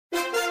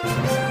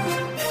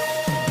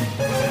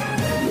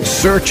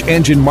Search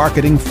engine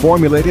marketing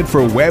formulated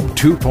for Web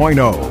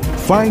 2.0.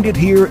 Find it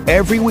here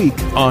every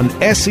week on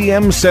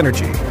SEM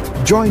Synergy.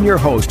 Join your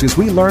host as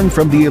we learn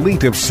from the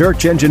elite of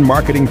search engine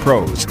marketing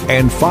pros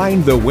and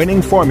find the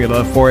winning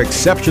formula for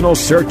exceptional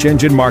search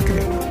engine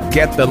marketing.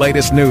 Get the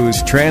latest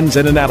news, trends,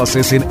 and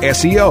analysis in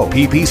SEO,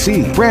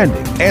 PPC,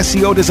 branding,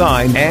 SEO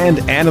design, and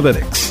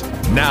analytics.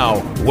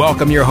 Now,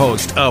 welcome your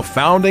host, a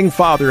founding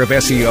father of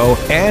SEO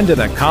and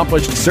an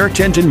accomplished search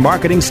engine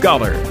marketing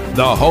scholar,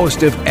 the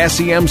host of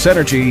SEM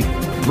Synergy,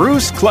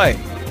 Bruce Clay.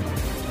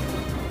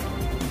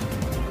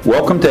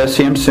 Welcome to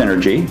SEM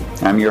Synergy.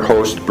 I'm your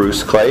host,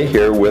 Bruce Clay,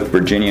 here with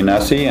Virginia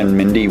Nussey and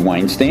Mindy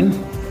Weinstein.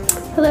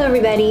 Hello,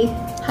 everybody.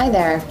 Hi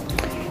there.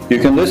 You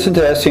can listen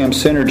to SEM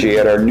Synergy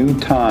at our new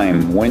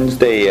time,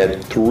 Wednesday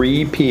at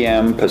 3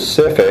 p.m.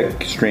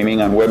 Pacific,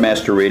 streaming on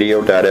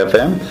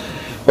webmasterradio.fm,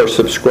 or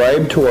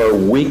subscribe to our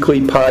weekly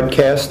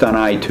podcast on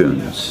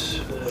iTunes.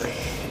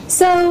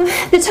 So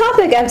the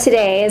topic of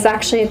today is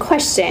actually a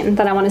question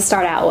that I want to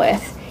start out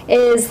with.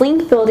 Is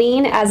link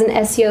building as an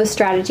SEO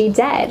strategy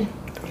dead?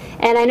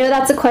 And I know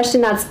that's a question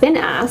that's been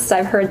asked.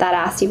 I've heard that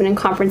asked even in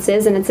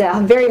conferences, and it's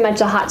very much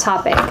a hot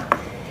topic.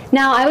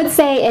 Now, I would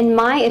say, in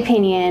my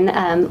opinion,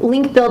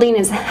 link building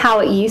is how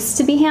it used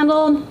to be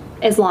handled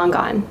is long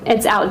gone.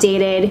 It's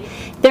outdated.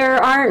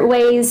 There aren't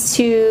ways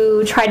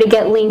to try to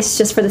get links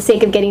just for the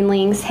sake of getting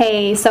links.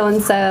 Hey,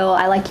 so-and-so,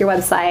 I like your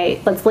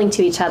website. Let's link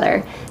to each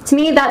other. To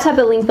me, that type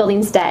of link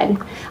building is dead.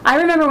 I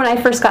remember when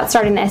I first got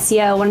started in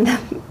SEO,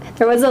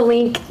 there was a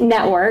link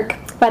network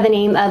by the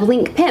name of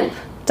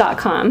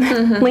linkpimp.com,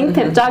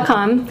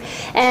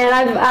 and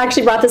I've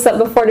actually brought this up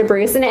before to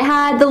Bruce, and it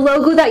had the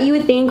logo that you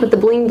would think with the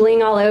bling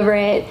bling all over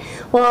it.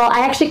 Well, I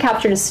actually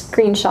captured a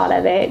screenshot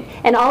of it,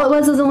 and all it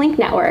was a link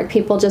network.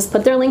 People just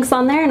put their links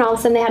on there, and all of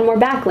a sudden they had more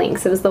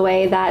backlinks. It was the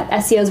way that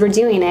SEOs were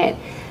doing it.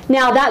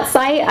 Now, that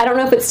site, I don't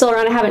know if it's still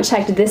around. I haven't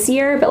checked this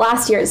year, but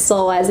last year it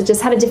still was. It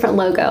just had a different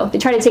logo. They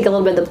tried to take a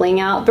little bit of the bling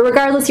out, but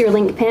regardless, you're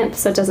link pimp,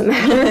 so it doesn't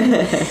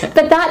matter.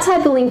 But that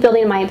type of link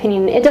building, in my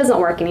opinion, it doesn't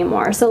work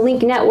anymore. So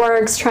link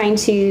networks, trying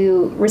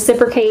to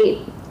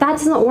reciprocate, that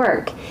doesn't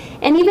work.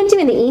 And even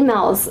doing the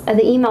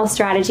email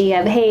strategy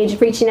of, hey,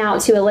 reaching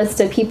out to a list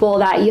of people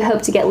that you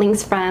hope to get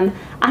links from,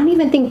 I don't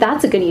even think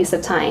that's a good use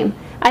of time.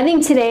 I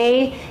think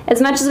today,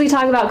 as much as we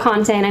talk about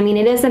content, I mean,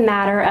 it is a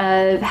matter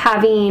of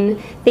having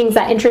things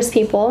that interest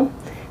people,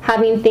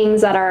 having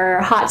things that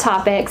are hot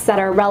topics, that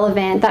are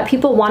relevant, that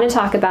people want to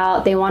talk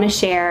about, they want to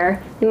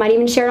share. They might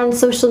even share it on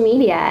social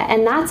media,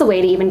 and that's a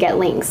way to even get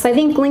links. So I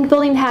think link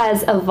building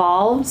has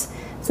evolved.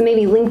 So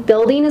maybe link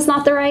building is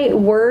not the right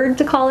word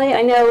to call it.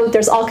 I know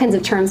there's all kinds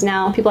of terms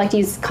now. People like to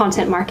use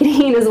content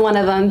marketing as one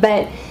of them,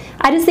 but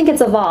I just think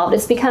it's evolved.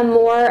 It's become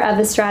more of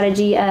a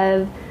strategy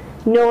of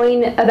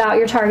knowing about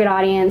your target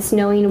audience,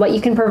 knowing what you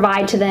can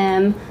provide to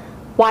them,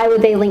 why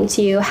would they link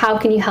to you, how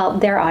can you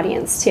help their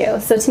audience too.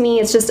 So to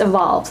me, it's just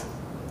evolved.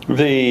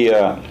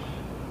 I'll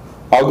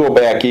go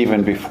back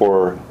even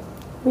before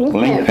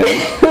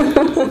LinkedIn.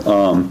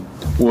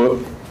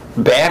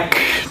 Back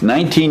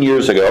 19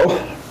 years ago,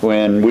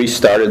 when we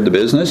started the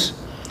business,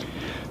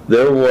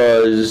 there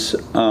was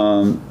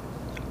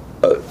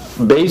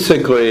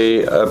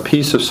basically a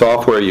piece of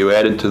software you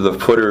added to the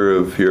footer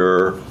of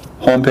your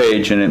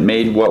homepage, and it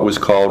made what was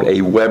called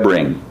a web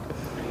ring.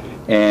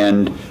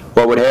 And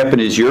what would happen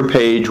is your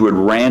page would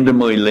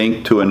randomly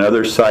link to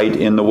another site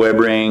in the web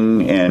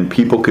ring, and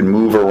people could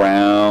move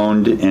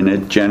around, and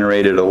it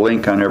generated a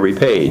link on every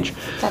page.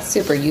 That's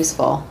super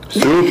useful.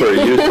 Super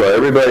useful.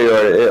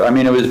 Everybody, I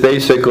mean, it was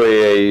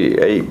basically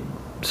a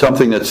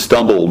something that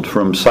stumbled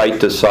from site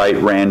to site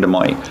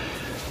randomly.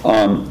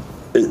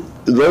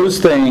 Those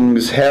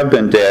things have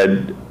been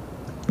dead.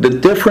 The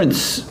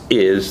difference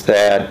is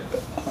that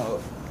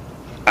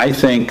I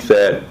think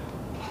that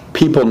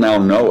people now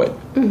know it.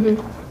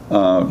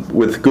 Mm-hmm.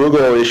 With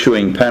Google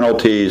issuing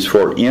penalties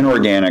for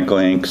inorganic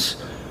links,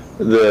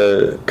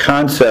 the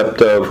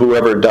concept of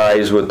whoever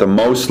dies with the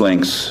most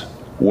links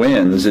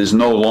wins is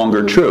no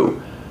longer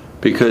true,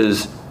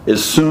 because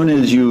as soon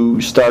as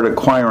you start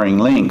acquiring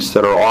links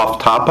that are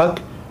off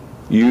topic,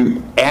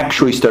 you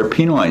actually start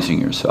penalizing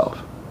yourself.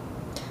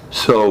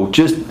 So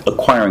just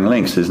acquiring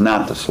links is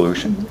not the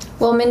solution.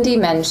 Well, Mindy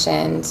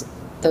mentioned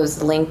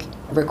those link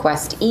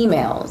request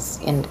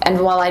emails, and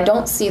while I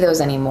don't see those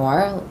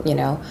anymore, you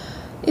know,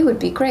 it would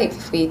be great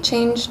if we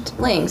changed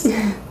links.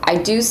 I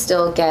do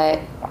still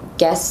get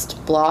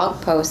guest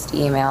blog post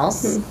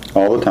emails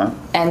all the time,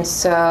 and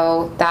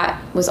so that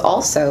was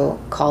also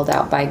called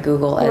out by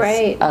Google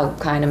as a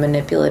kind of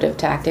manipulative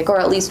tactic, or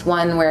at least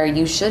one where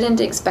you shouldn't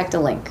expect a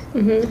link.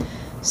 Mm-hmm.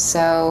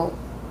 So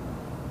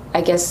I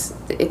guess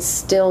it's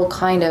still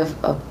kind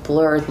of a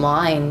blurred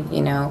line,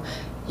 you know.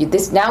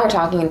 Now we're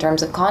talking in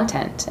terms of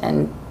content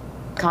and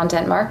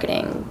content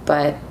marketing,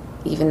 but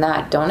even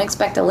that, don't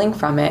expect a link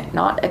from it,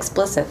 not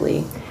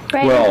explicitly.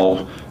 Right.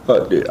 Well,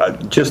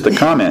 just a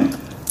comment.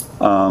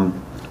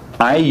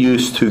 I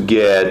used to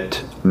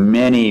get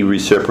many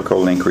reciprocal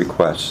link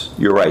requests.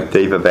 You're right,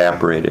 they've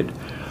evaporated.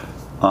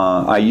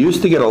 I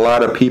used to get a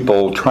lot of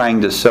people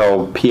trying to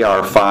sell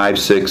PR 5,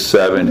 6,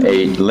 7,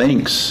 8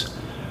 links.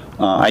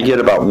 I get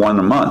about one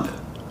a month.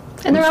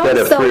 And they're instead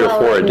always of so 3 or 4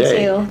 a well-written,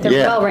 day. too.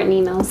 They're well-written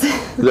emails.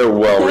 They're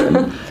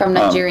well-written. From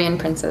Nigerian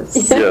princes.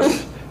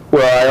 Yes.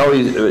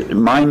 Well,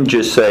 mine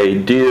just say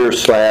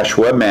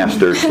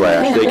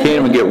dear/webmaster/. They can't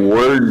even get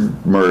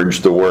word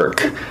merged to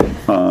work.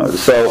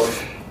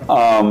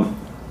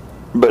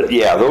 But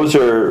yeah,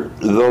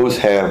 those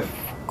have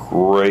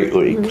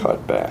greatly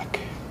cut back.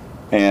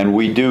 And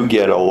we do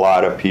get a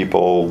lot of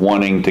people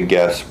wanting to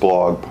guest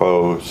blog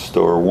posts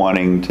or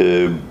wanting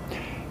to,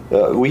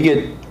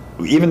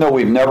 even though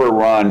we've never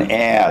run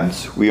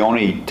ads, we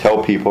only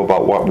tell people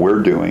about what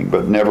we're doing,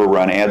 but never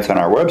run ads on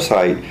our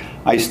website.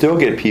 I still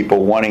get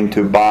people wanting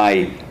to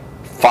buy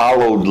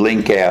followed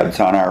link ads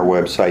on our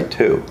website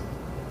too.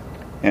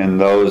 And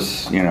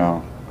those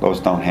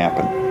don't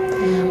happen.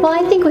 Well,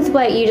 I think with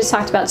what you just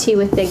talked about too,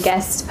 with the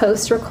guest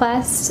post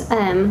request,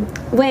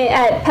 when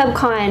at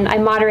PubCon I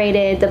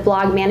moderated the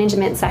blog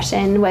management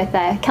session with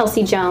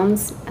Kelsey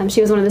Jones.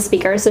 She was one of the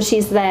speakers, so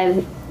she's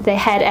the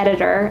head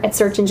editor at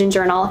Search Engine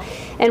Journal.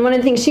 And one of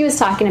the things she was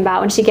talking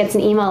about when she gets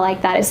an email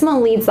like that, if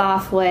someone leads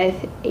off with,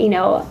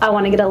 I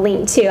want to get a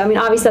link too. I mean,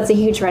 obviously that's a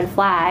huge red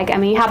flag. I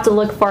mean, you have to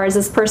look for, is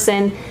this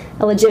person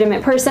a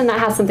legitimate person that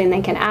has something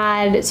they can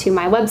add to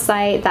my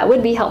website that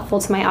would be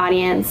helpful to my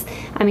audience?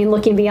 I mean,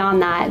 looking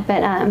beyond that, but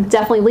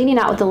definitely leading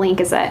out with the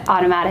link is an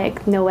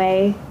automatic, no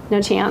way,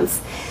 no chance.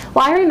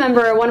 Well, I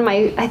remember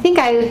I think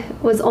I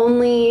was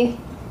only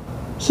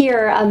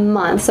here a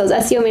month, so I was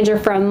SEO manager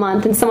for a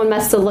month, and someone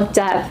must have looked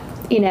up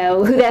who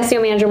the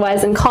SEO manager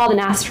was and called and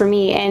asked for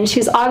me, and she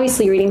was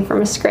obviously reading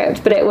from a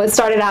script, but it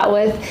started out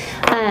with,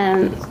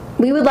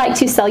 we would like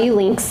to sell you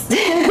links.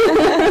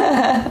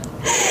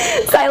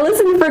 So I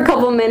listened for a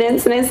couple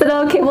minutes and I said,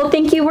 okay, well,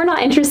 thank you, we're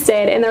not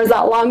interested. And there was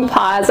that long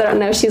pause. I don't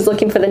know if she's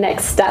looking for the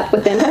next step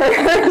within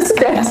her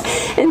script.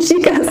 And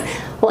she goes,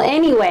 well,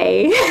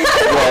 anyway.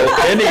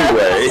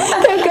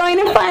 They're going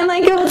to find,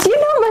 do you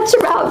know much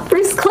about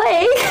Bruce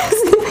Clay?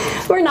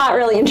 We're not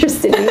really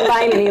interested in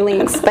buying any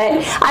links.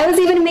 But I was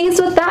even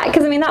amazed with that,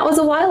 because, that was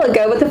a while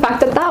ago, but the fact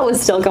that was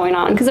still going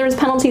on, because there was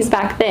penalties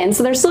back then.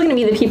 So there's still going to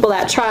be the people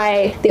that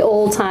try the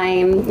old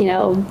time,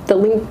 the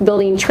link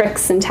building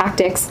tricks and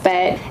tactics,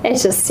 but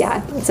it's just,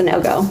 it's a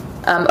no-go.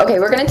 Okay,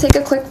 we're going to take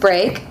a quick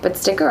break, but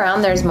stick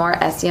around. There's more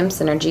SEM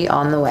Synergy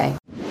on the way.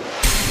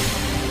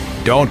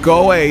 Don't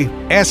go away.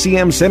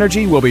 SEM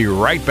Synergy will be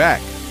right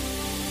back.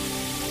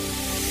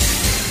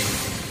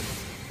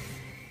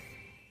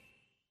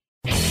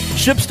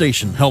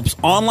 ShipStation helps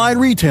online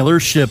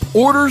retailers ship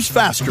orders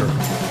faster.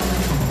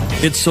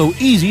 It's so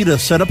easy to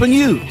set up and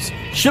use.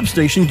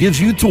 ShipStation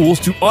gives you tools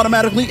to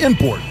automatically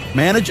import,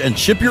 manage, and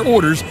ship your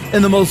orders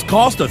in the most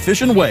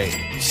cost-efficient way.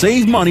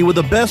 Save money with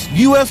the best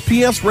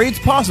USPS rates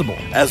possible,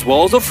 as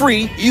well as a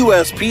free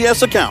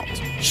USPS account.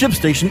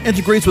 ShipStation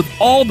integrates with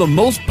all the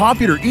most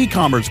popular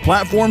e-commerce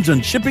platforms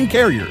and shipping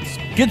carriers.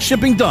 Get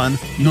shipping done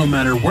no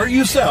matter where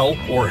you sell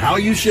or how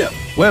you ship.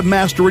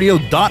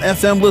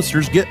 Webmasterradio.fm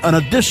listeners get an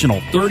additional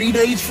 30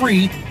 days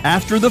free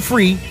after the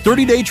free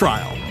 30-day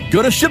trial.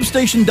 Go to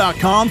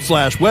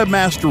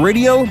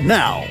ShipStation.com/webmasterradio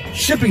now.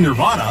 Shipping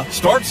Nirvana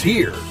starts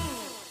here.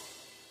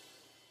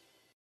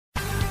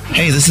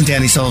 Hey, this is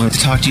Danny Sullivan to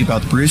talk to you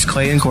about Bruce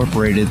Clay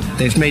Incorporated.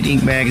 They've made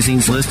Inc.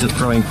 Magazine's list of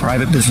growing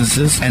private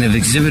businesses and have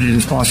exhibited and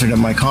sponsored at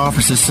my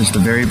conferences since the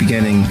very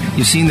beginning.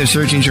 You've seen their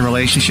search engine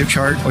relationship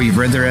chart, or you've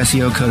read their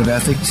SEO code of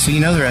ethics, so you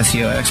know they're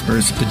SEO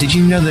experts. But did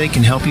you know they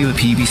can help you with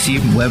PPC,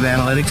 web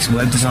analytics,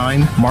 web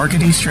design,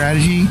 marketing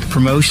strategy,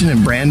 promotion,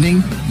 and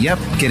branding? Yep,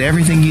 get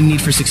everything you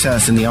need for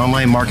success in the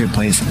online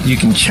marketplace. You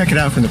can check it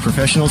out from the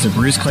professionals at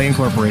Bruce Clay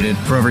Incorporated.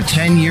 For over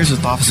 10 years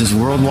with offices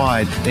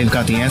worldwide, they've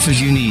got the answers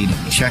you need.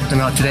 Check them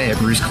out today at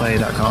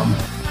bruceclay.com.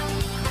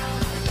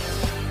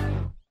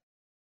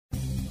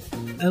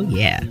 Oh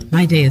yeah,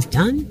 my day is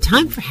done.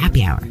 Time for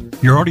happy hour.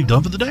 You're already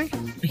done for the day?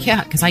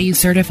 Yeah, because I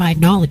use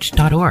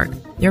CertifiedKnowledge.org.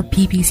 Their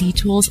PPC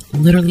tools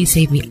literally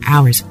save me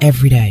hours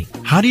every day.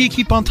 How do you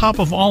keep on top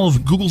of all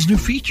of Google's new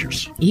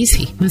features?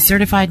 Easy. With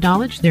Certified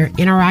Knowledge, their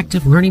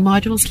interactive learning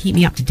modules keep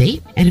me up to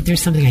date. And if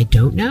there's something I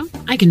don't know,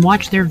 I can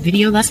watch their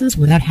video lessons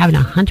without having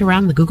to hunt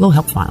around the Google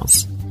Help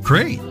files.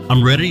 Great.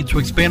 I'm ready to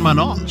expand my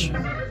knowledge.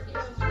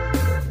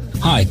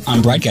 Hi,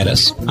 I'm Brett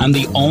Geddes. I'm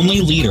the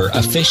only leader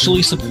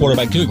officially supported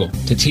by Google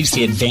to teach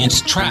the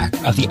advanced track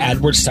of the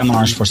AdWords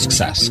Seminars for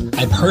Success.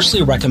 I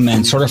personally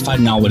recommend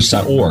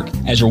CertifiedKnowledge.org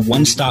as your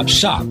one-stop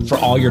shop for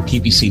all your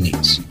PPC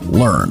needs.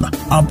 Learn,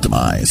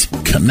 optimize,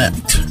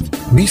 connect.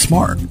 Be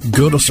smart.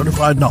 Go to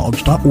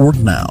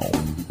CertifiedKnowledge.org now.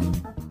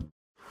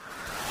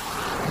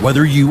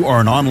 Whether you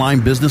are an online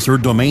business or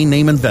domain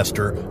name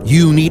investor,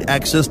 you need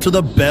access to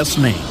the best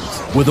names.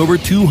 With over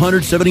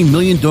 270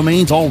 million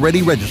domains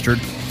already registered,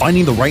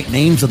 finding the right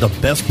names at the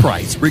best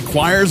price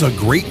requires a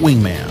great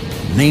wingman.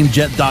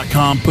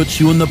 Namejet.com puts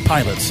you in the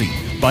pilot seat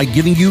by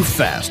giving you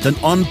fast and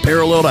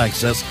unparalleled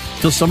access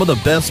to some of the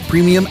best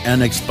premium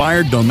and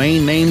expired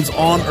domain names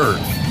on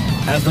earth.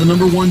 As the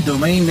 #1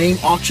 domain name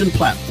auction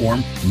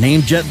platform,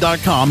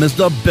 Namejet.com is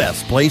the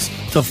best place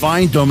to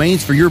find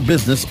domains for your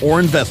business or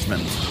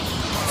investment.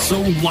 So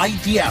light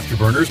the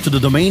afterburners to the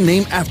domain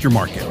name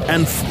aftermarket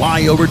and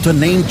fly over to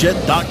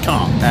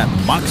Namejet.com at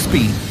Mach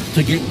speed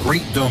to get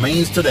great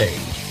domains today.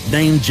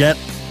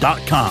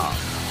 Namejet.com.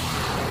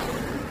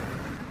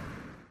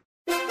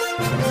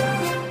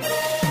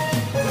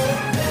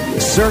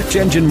 Search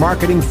engine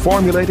marketing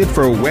formulated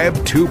for Web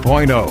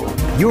 2.0.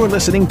 You're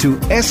listening to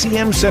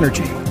SEM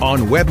Synergy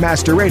on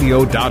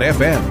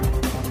WebmasterRadio.fm.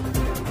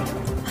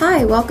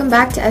 Hi, welcome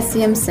back to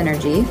SEM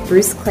Synergy,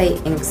 Bruce Clay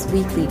Inc.'s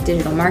weekly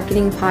digital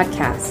marketing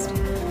podcast.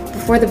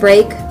 Before the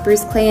break,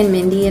 Bruce Clay and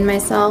Mindy and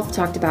myself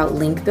talked about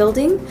link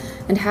building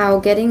and how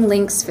getting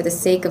links for the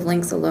sake of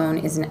links alone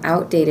is an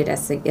outdated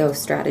SEO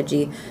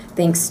strategy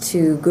thanks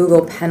to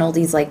Google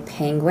penalties like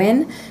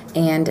Penguin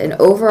and an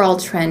overall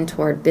trend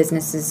toward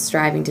businesses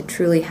striving to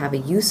truly have a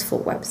useful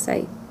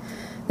website.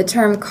 The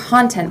term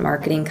content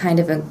marketing kind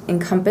of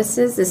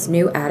encompasses this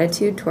new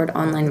attitude toward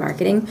online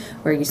marketing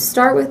where you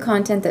start with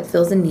content that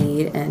fills a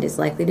need and is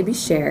likely to be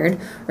shared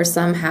or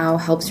somehow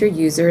helps your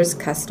users,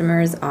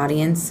 customers,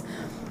 audience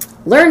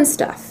learn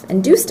stuff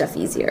and do stuff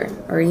easier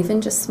or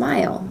even just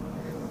smile.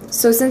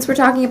 So since we're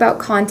talking about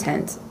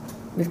content,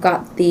 we've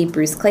got the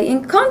Bruce Clay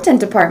Inc. content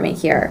department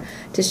here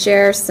to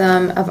share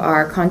some of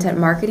our content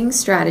marketing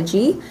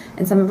strategy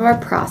and some of our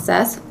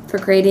process for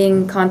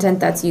creating content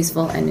that's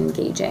useful and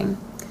engaging.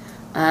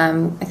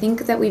 I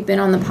think that we've been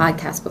on the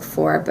podcast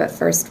before, but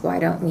first, why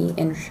don't we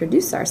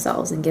introduce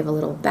ourselves and give a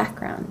little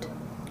background?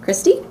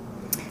 Christy?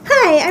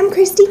 Hi, I'm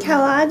Christy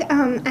Kellogg.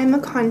 I'm a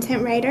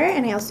content writer,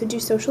 and I also do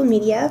social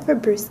media for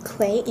Bruce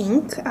Clay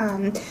Inc.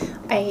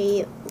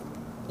 I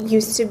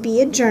used to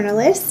be a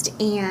journalist,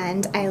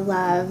 and I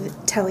love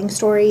telling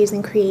stories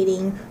and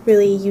creating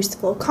really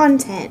useful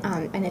content,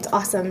 and it's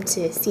awesome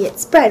to see it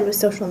spread with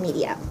social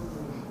media.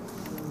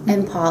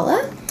 And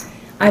Paula?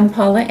 I'm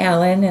Paula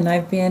Allen, and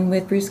I've been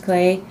with Bruce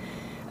Clay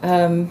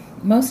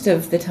most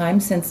of the time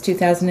since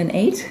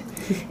 2008.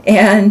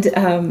 And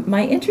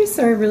my interests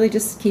are really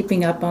just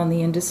keeping up on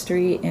the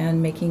industry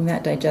and making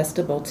that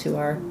digestible to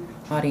our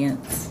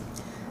audience.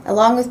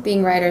 Along with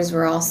being writers,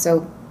 we're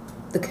also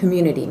the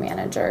community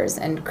managers.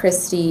 And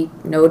Christy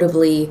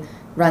notably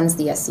runs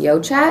the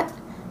SEO chat.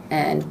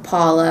 And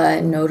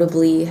Paula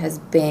notably has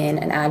been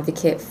an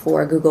advocate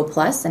for Google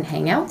Plus and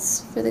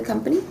Hangouts for the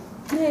company.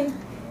 Yay.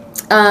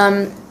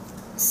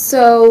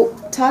 So,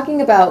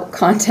 talking about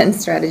content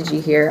strategy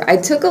here, I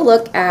took a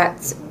look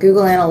at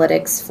Google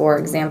Analytics for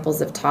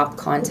examples of top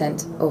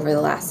content over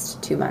the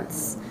last 2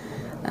 months.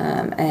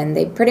 And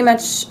they pretty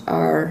much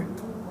are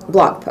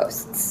blog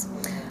posts.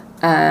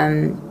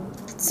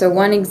 So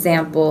one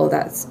example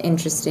that's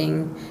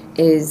interesting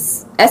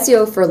is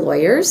SEO for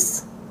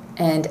lawyers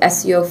and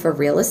SEO for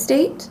real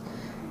estate.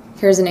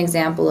 Here's an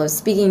example of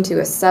speaking to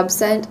a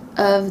subset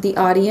of the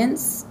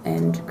audience,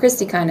 and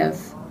Christy kind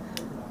of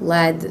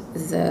led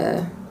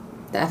the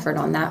effort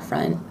on that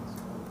front.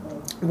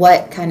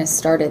 What kind of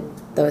started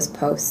those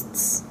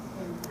posts?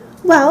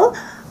 Well,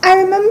 I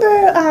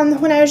remember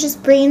when I was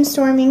just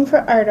brainstorming for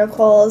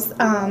articles,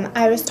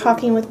 I was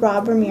talking with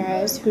Rob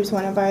Ramirez, who's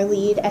one of our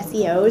lead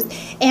SEOs,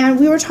 and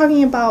we were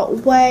talking about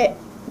what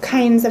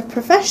kinds of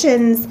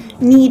professions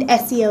need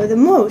SEO the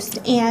most,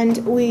 and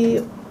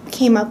we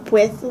came up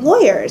with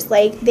lawyers.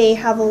 Like, they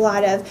have a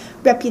lot of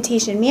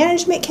reputation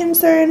management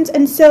concerns,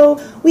 and so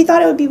we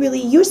thought it would be really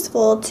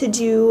useful to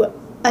do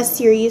a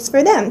series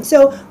for them.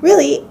 So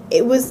really,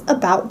 it was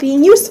about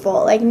being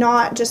useful, like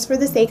not just for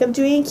the sake of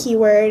doing a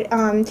keyword.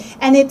 And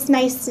it's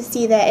nice to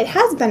see that it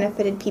has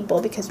benefited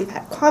people because we've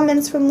had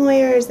comments from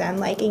lawyers and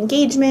like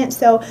engagement.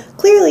 So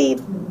clearly,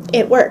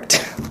 it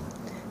worked.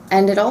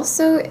 And it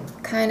also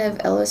kind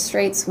of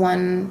illustrates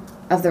one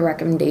of the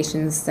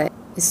recommendations that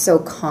is so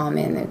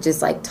common. It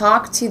just like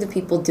talk to the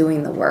people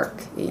doing the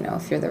work, you know,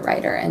 if you're the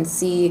writer, and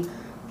see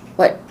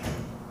what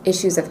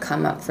issues have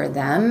come up for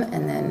them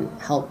and then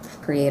help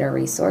create a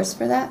resource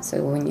for that.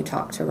 So when you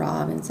talk to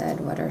Rob and said,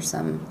 what are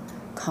some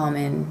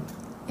common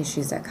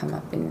issues that come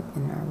up in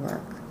our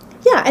work?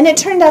 Yeah, and it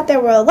turned out there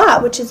were a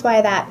lot, which is why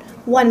that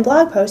one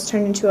blog post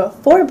turned into a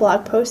 4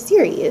 blog post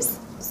series.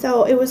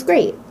 So it was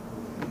great.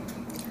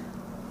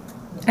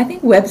 I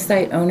think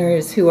website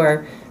owners who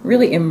are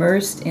really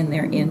immersed in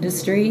their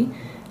industry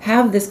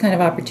have this kind of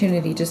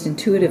opportunity just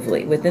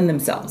intuitively within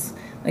themselves.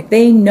 Like,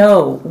 they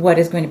know what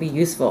is going to be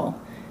useful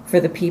for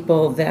the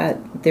people that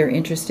they're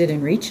interested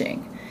in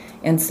reaching.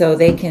 And so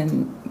they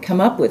can come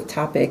up with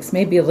topics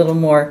maybe a little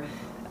more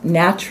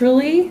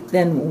naturally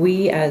than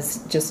we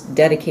as just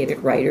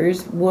dedicated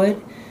writers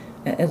would.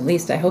 At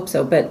least I hope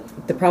so.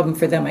 But the problem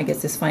for them, I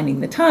guess, is finding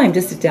the time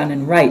to sit down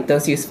and write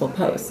those useful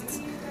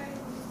posts.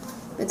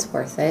 It's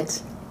worth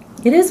it.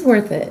 It is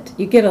worth it.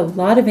 You get a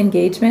lot of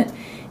engagement.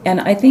 And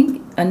I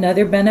think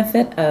another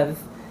benefit of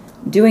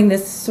doing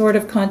this sort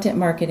of content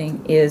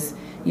marketing is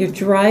you're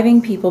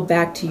driving people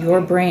back to your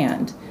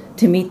brand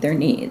to meet their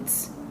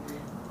needs.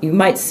 You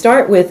might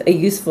start with a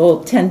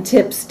useful 10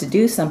 tips to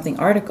do something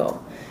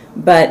article,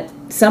 but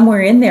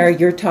somewhere in there,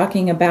 you're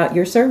talking about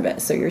your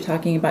service or you're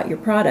talking about your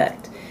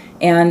product,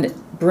 and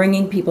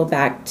bringing people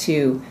back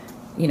to,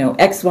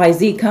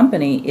 XYZ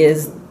company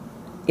is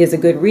a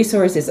good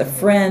resource, is a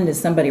friend, is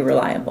somebody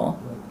reliable.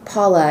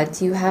 Paula,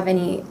 do you have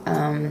any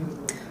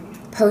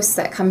posts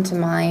that come to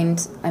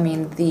mind? I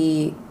mean,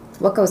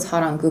 what goes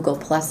hot on Google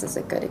Plus is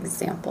a good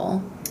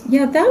example.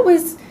 Yeah, that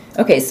was,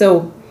 okay,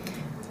 so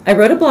I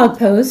wrote a blog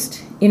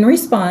post in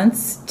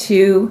response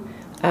to,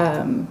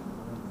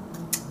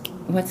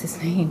 what's his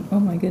name? Oh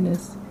my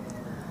goodness.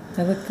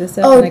 I looked this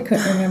up and I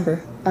couldn't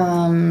remember.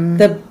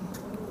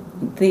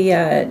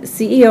 The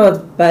CEO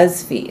of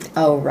BuzzFeed.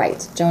 Oh,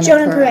 right. Jonah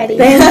Peretti.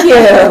 Thank you.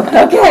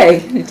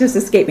 Okay, it just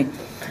escaped me.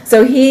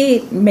 So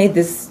he made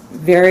this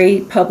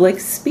very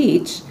public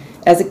speech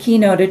as a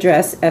keynote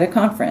address at a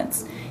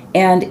conference.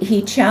 And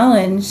he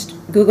challenged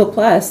Google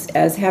Plus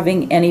as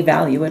having any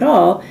value at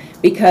all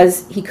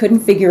because he couldn't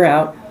figure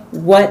out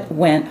what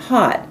went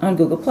hot on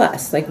Google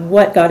Plus, like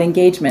what got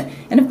engagement.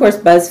 And of course,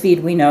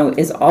 BuzzFeed, we know,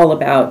 is all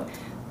about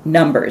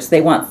numbers.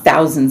 They want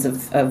thousands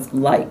of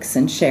likes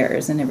and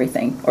shares and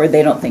everything, or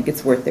they don't think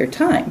it's worth their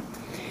time.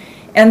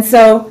 And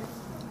so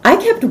I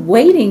kept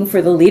waiting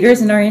for the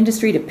leaders in our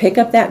industry to pick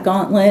up that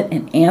gauntlet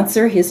and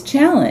answer his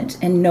challenge,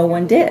 and no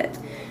one did.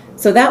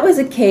 So that was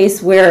a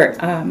case where,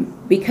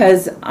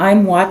 because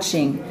I'm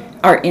watching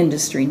our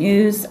industry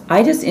news,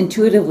 I just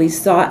intuitively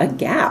saw a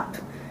gap.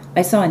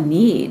 I saw a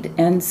need.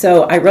 And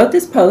so I wrote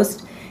this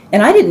post,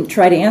 and I didn't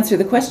try to answer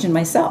the question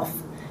myself.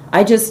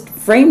 I just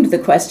framed the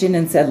question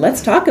and said,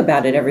 let's talk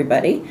about it,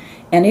 everybody.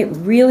 And it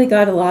really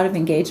got a lot of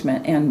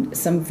engagement, and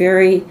some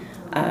very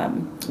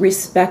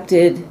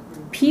respected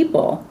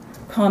people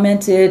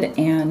commented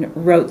and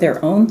wrote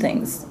their own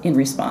things in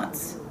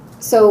response.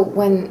 So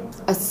when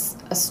a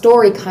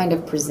story kind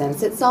of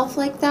presents itself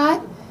like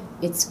that,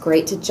 it's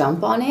great to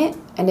jump on it.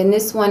 And in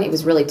this one, it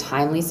was really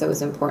timely, so it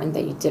was important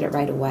that you did it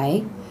right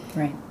away.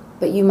 Right.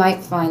 But you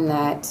might find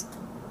that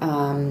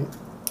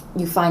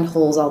you find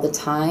holes all the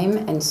time.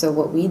 And so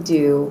what we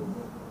do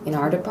in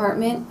our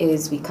department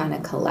is we kind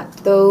of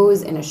collect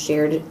those in a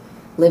shared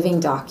living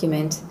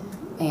document.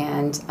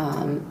 And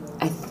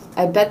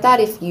I bet that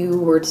if you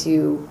were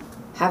to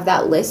have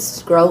that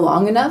list grow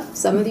long enough,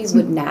 some of these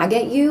would nag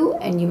at you,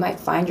 and you might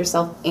find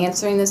yourself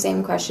answering the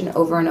same question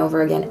over and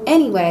over again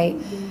anyway.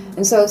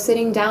 And so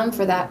sitting down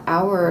for that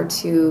hour or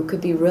two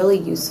could be really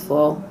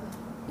useful.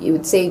 It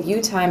would save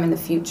you time in the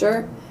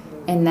future,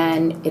 and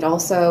then it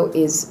also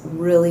is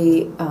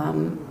really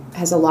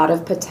has a lot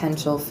of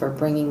potential for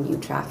bringing you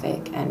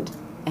traffic and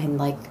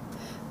like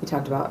we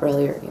talked about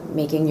earlier,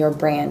 making your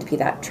brand be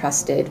that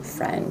trusted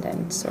friend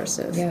and source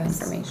of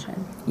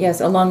information. Yes,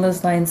 along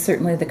those lines,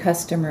 certainly the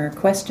customer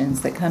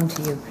questions that come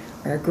to you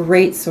are a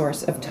great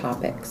source of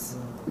topics.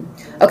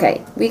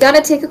 Okay, we got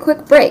to take a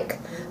quick break,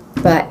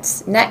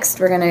 but next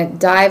we're going to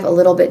dive a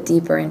little bit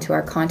deeper into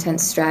our content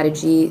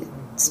strategy,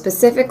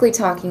 specifically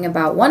talking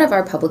about one of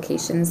our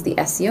publications, the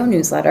SEO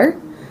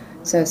newsletter.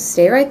 So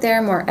stay right there,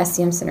 more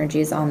SEM Synergy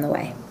is on the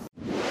way.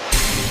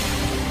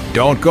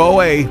 Don't go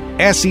away.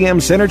 SEM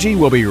Synergy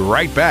will be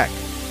right back.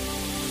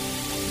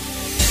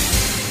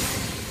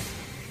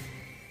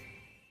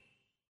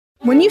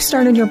 When you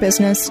started your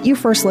business, you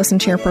first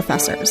listened to your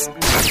professors.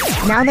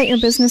 Now that your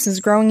business is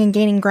growing and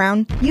gaining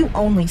ground, you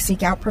only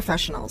seek out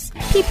professionals.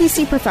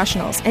 PPC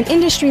Professionals, an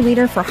industry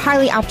leader for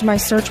highly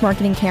optimized search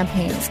marketing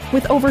campaigns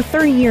with over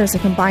 30 years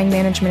of combined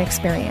management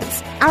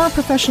experience. Our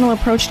professional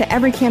approach to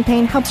every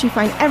campaign helps you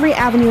find every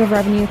avenue of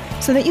revenue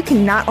so that you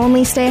can not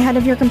only stay ahead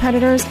of your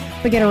competitors,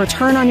 but get a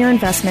return on your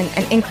investment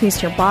and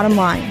increase your bottom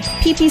line.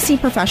 PPC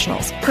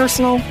Professionals,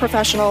 personal,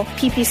 professional,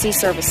 PPC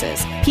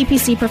services.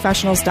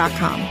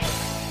 ppcprofessionals.com.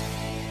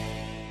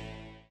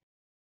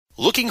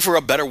 Looking for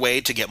a better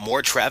way to get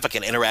more traffic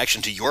and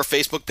interaction to your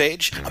Facebook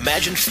page?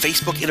 Imagine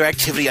Facebook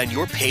interactivity on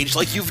your page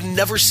like you've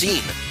never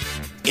seen.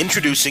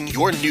 Introducing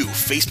your new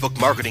Facebook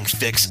marketing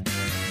fix,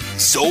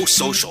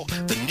 ZoSocial,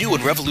 the new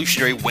and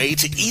revolutionary way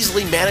to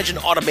easily manage and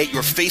automate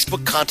your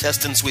Facebook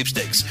contests and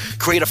sweepstakes.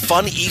 Create a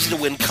fun,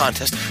 easy-to-win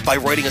contest by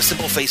writing a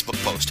simple Facebook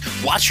post.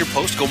 Watch your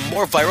post go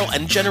more viral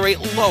and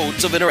generate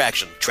loads of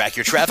interaction. Track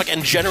your traffic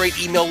and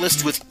generate email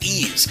lists with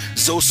ease.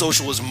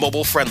 ZoSocial is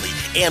mobile-friendly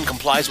and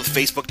complies with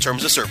Facebook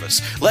terms of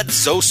service. Let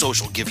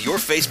ZoSocial give your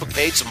Facebook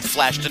page some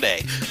flash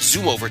today.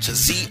 Zoom over to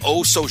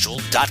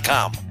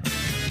ZoSocial.com.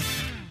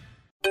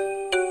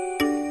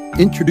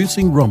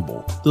 Introducing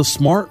Rumble, the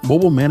smart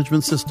mobile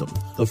management system,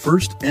 the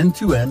first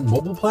end-to-end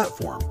mobile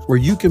platform where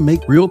you can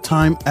make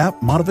real-time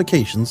app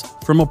modifications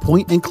from a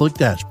point-and-click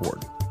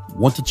dashboard.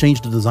 Want to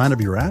change the design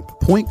of your app?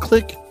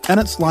 Point-click, and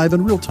it's live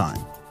in real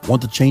time.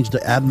 Want to change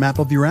the ad map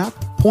of your app?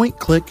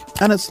 Point-click,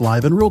 and it's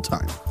live in real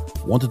time.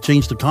 Want to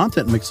change the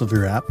content mix of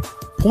your app?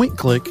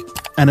 Point-click,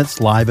 and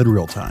it's live in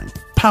real time.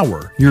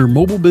 Power your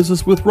mobile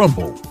business with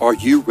Rumble. Are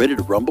you ready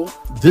to rumble?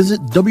 Visit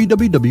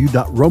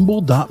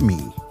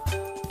www.rumble.me.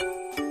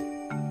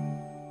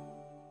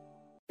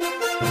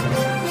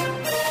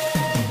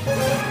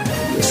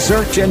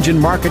 Search engine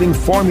marketing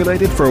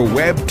formulated for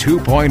Web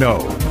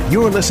 2.0.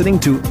 You're listening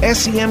to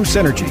SEM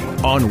Synergy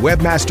on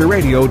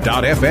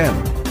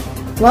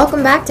webmasterradio.fm.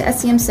 Welcome back to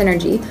SEM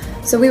Synergy.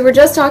 So we were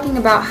just talking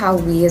about how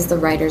we as the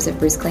writers at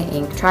Bruce Clay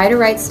Inc. try to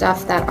write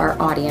stuff that our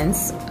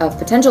audience of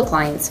potential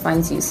clients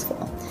finds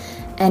useful.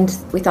 And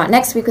we thought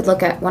next we could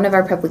look at one of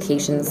our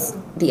publications,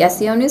 the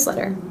SEO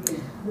newsletter.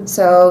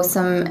 So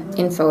some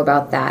info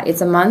about that.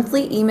 It's a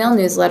monthly email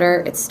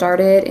newsletter. It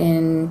started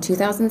in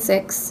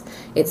 2006.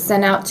 It's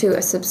sent out to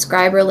a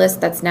subscriber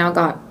list that's now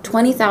got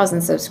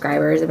 20,000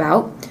 subscribers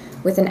about,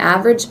 with an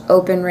average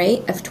open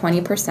rate of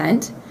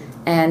 20%.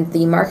 And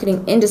the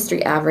marketing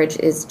industry average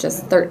is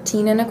just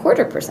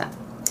 13.25%.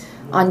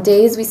 On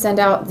days we send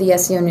out the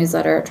SEO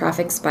newsletter,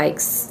 traffic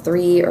spikes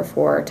 3 or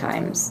 4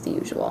 times the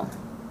usual.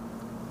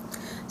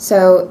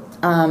 So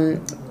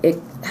it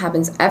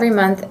happens every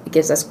month. It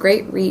gives us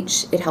great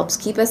reach. It helps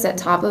keep us at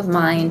top of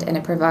mind, and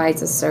it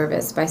provides a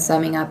service by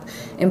summing up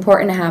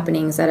important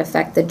happenings that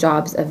affect the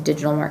jobs of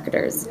digital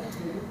marketers.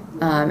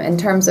 In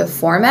terms of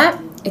format,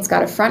 it's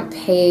got a front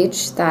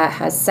page that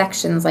has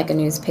sections like a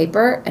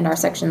newspaper, and our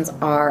sections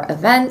are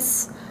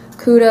events,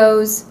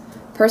 kudos,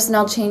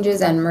 personnel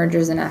changes and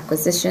mergers and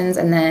acquisitions,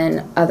 and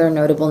then other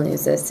notable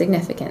news of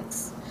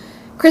significance.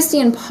 Christy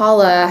and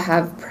Paula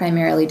have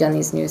primarily done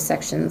these news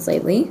sections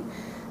lately.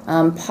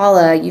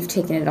 Paula, you've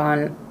taken it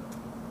on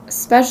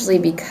especially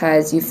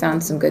because you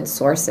found some good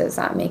sources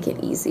that make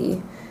it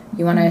easy.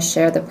 You want to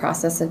share the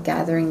process of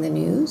gathering the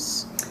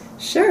news?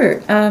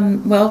 Sure.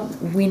 Well,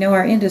 we know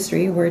our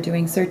industry. We're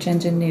doing search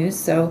engine news,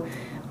 so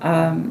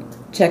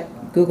check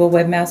Google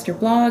Webmaster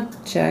Blog,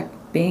 check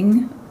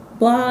Bing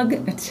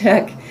Blog,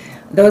 check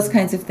those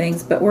kinds of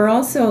things. But we're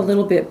also a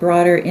little bit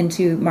broader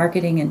into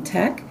marketing and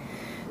tech.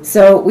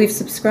 So we've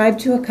subscribed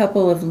to a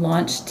couple of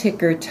launch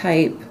ticker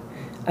type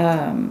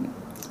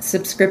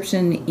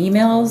subscription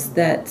emails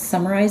that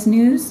summarize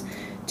news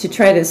to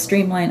try to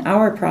streamline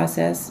our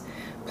process.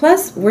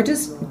 Plus, we're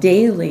just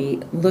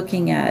daily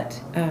looking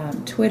at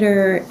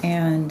Twitter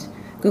and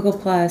Google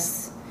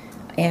Plus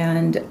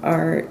and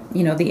our,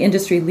 the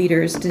industry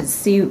leaders to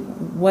see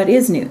what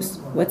is news,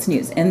 what's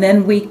news. And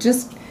then we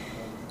just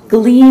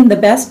glean the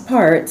best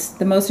parts,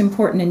 the most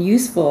important and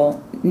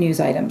useful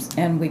news items,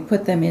 and we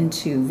put them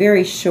into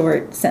very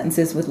short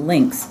sentences with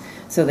links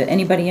so that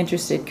anybody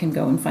interested can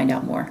go and find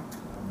out more.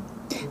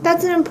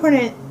 That's an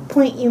important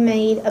point you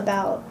made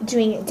about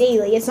doing it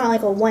daily. It's not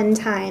like a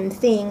one-time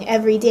thing.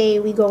 Every day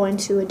we go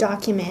into a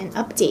document,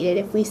 update it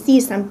if we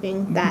see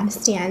something that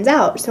stands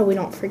out so we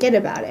don't forget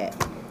about it.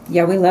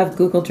 Yeah, we love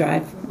Google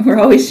Drive. We're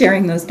always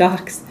sharing those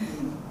docs.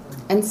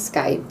 And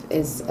Skype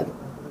is an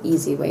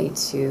easy way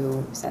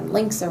to send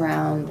links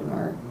around, and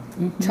we're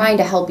trying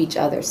to help each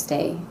other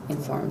stay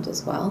informed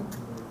as well.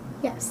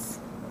 Yes.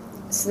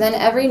 So then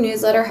every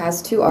newsletter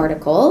has 2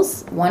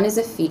 articles. One is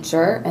a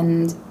feature,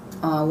 and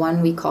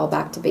one we call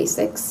Back to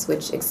Basics,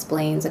 which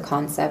explains a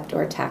concept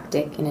or a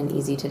tactic in an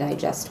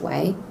easy-to-digest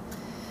way.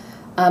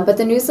 But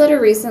the newsletter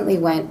recently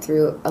went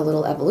through a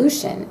little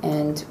evolution,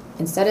 and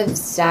instead of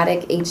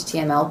static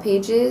HTML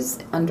pages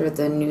under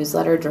the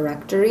newsletter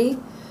directory,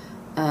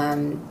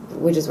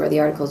 which is where the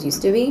articles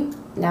used to be,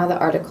 now the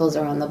articles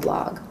are on the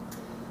blog.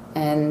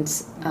 And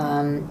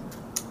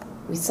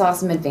we saw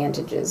some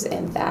advantages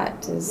in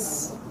that.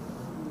 Does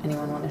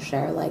anyone want to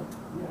share,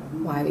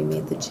 why we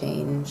made the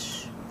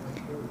change?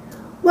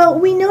 Well,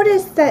 we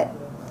noticed that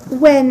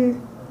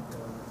when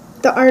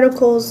the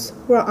articles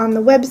were on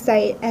the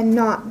website and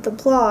not the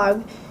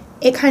blog,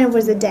 it kind of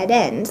was a dead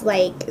end.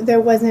 There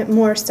wasn't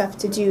more stuff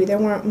to do. There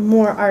weren't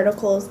more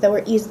articles that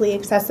were easily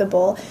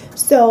accessible.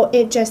 So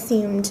it just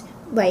seemed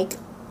like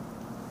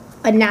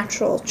a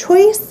natural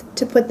choice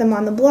to put them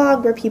on the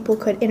blog where people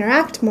could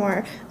interact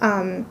more.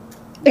 And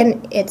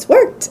it's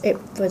worked. It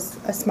was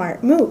a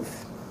smart move.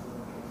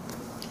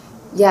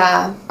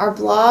 Yeah, our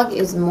blog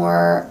is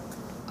more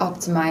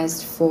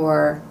optimized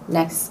for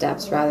next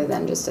steps rather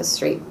than just a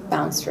straight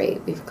bounce rate.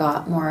 We've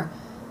got more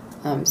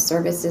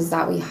services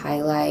that we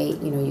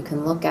highlight. You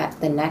can look at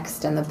the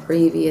next and the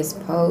previous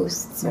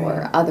posts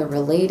or other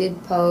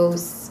related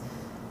posts.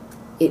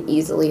 It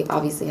easily,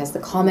 obviously, has the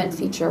comment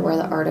feature where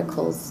the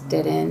articles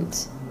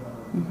didn't.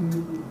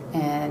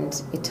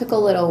 And it took a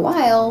little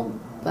while,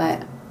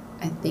 but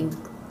I think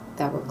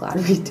that we're glad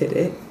we did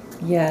it.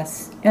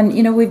 Yes. And,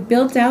 we've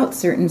built out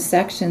certain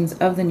sections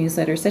of the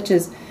newsletter, such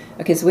as,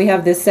 so we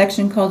have this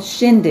section called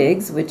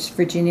Shindigs, which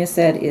Virginia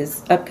said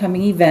is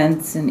upcoming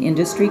events and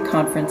industry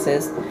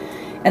conferences.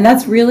 And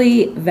that's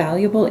really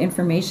valuable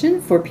information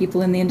for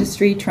people in the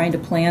industry trying to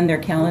plan their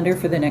calendar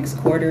for the next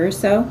quarter or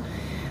so.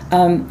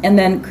 And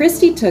then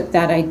Christy took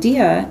that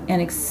idea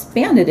and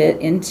expanded it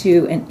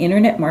into an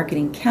internet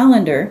marketing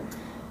calendar.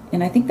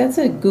 And I think that's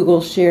a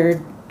Google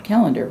shared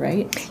calendar,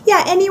 right?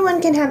 Yeah,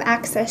 anyone can have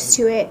access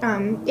to it.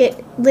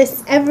 It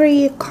lists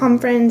every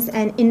conference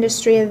and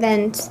industry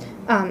event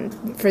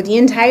for the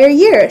entire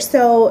year.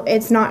 So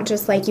it's not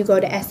just like you go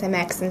to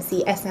SMX and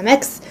see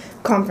SMX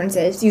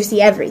conferences. You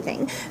see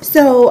everything.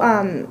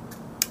 So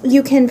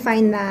you can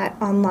find that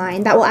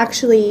online. That will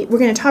actually, we're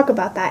going to talk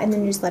about that in the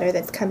newsletter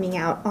that's coming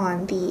out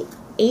on the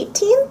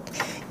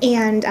 18th.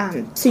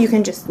 And so you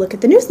can just look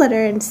at the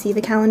newsletter and see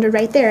the calendar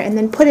right there and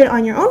then put it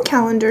on your own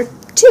calendar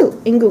too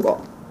in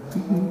Google.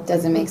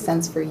 Does it make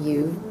sense for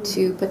you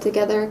to put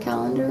together a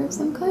calendar of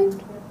some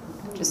kind?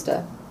 Just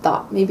a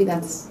thought. Maybe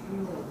that's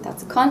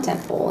a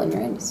content hole in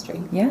your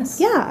industry. Yes.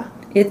 Yeah.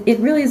 It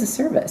really is a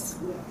service.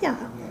 Yeah.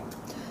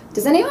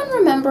 Does anyone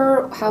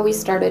remember how we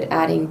started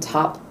adding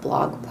top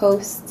blog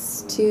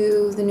posts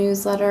to the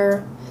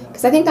newsletter?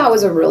 Because I think that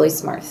was a really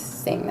smart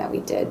thing that we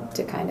did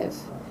to kind of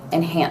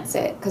enhance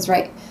it. Because,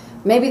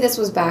 maybe this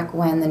was back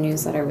when the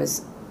newsletter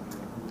was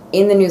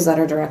in the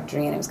newsletter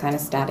directory and it was kind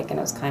of static and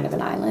it was kind of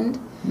an island.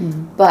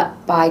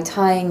 But by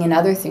tying in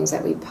other things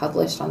that we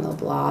published on the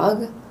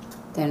blog,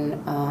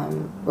 then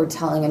we're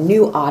telling a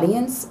new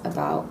audience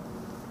about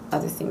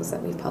other things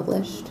that we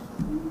published.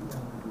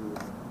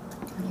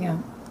 Yeah.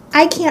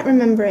 I can't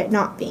remember it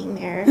not being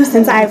there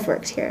since I've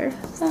worked here.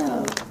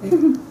 Oh.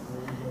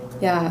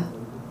 Yeah.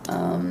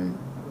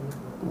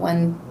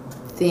 One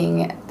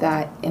thing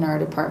that in our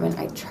department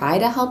I try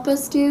to help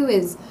us do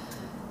is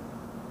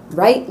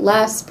write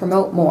less,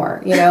 promote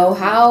more.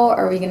 How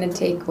are we going to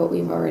take what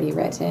we've already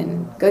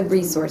written, good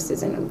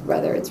resources, and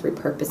whether it's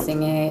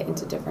repurposing it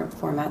into different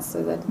formats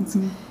so that it's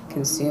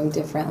consumed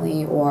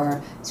differently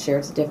or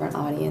shared to different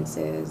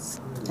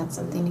audiences. That's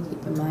something to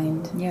keep in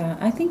mind. Yeah,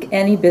 I think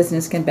any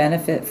business can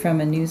benefit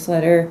from a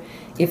newsletter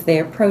if they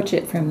approach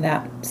it from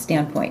that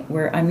standpoint,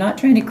 where I'm not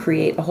trying to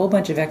create a whole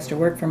bunch of extra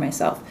work for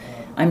myself.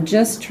 I'm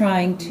just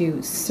trying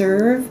to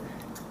serve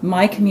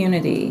my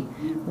community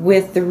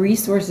with the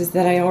resources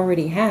that I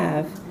already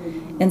have.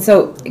 And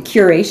so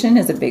curation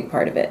is a big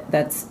part of it.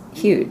 That's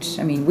huge.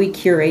 I mean, we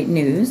curate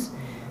news.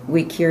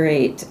 We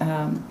curate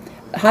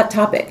hot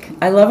topic.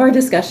 I love our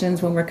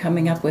discussions when we're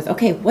coming up with,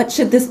 okay, what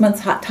should this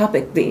month's hot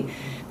topic be?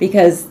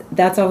 Because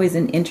that's always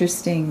an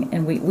interesting,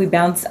 and we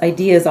bounce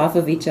ideas off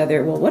of each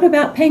other. Well, what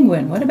about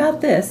penguin? What about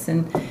this?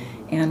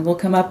 And we'll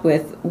come up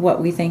with what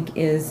we think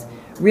is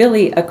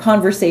really a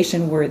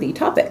conversation-worthy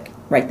topic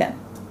right then.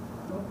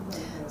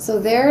 So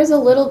there's a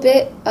little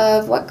bit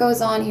of what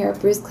goes on here at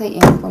Bruce Clay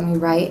Inc. when we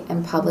write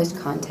and publish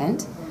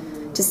content.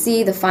 To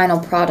see the final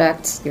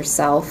product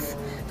yourself,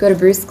 go to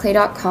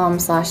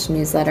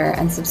bruceclay.com/newsletter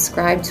and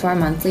subscribe to our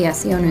monthly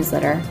SEO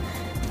newsletter.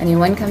 A new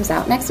one comes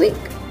out next week.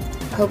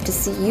 Hope to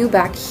see you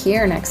back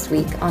here next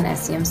week on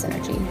SEM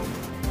Synergy.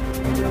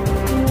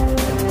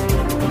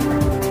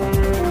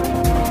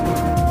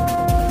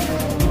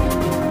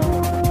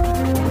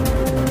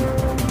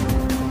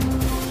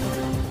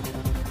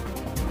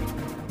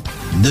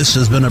 This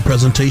has been a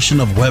presentation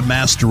of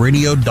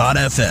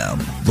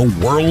WebmasterRadio.fm, the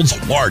world's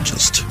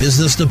largest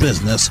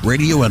business-to-business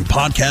radio and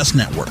podcast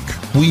network.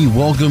 We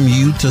welcome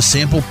you to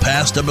sample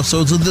past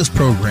episodes of this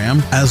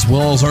program, as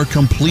well as our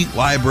complete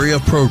library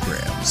of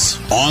programs,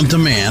 on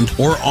demand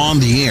or on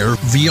the air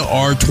via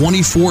our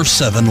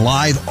 24/7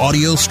 live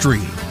audio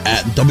stream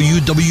at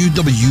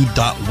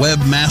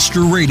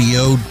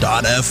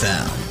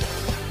www.webmasterradio.fm.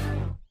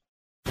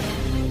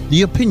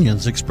 The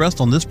opinions expressed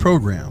on this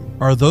program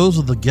are those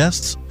of the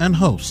guests and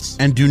hosts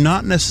and do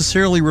not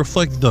necessarily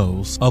reflect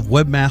those of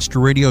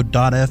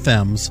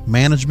WebmasterRadio.fm's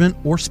management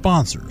or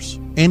sponsors.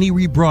 Any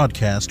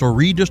rebroadcast or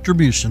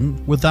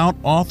redistribution without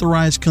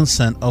authorized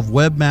consent of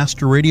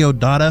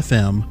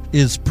WebmasterRadio.fm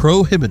is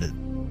prohibited.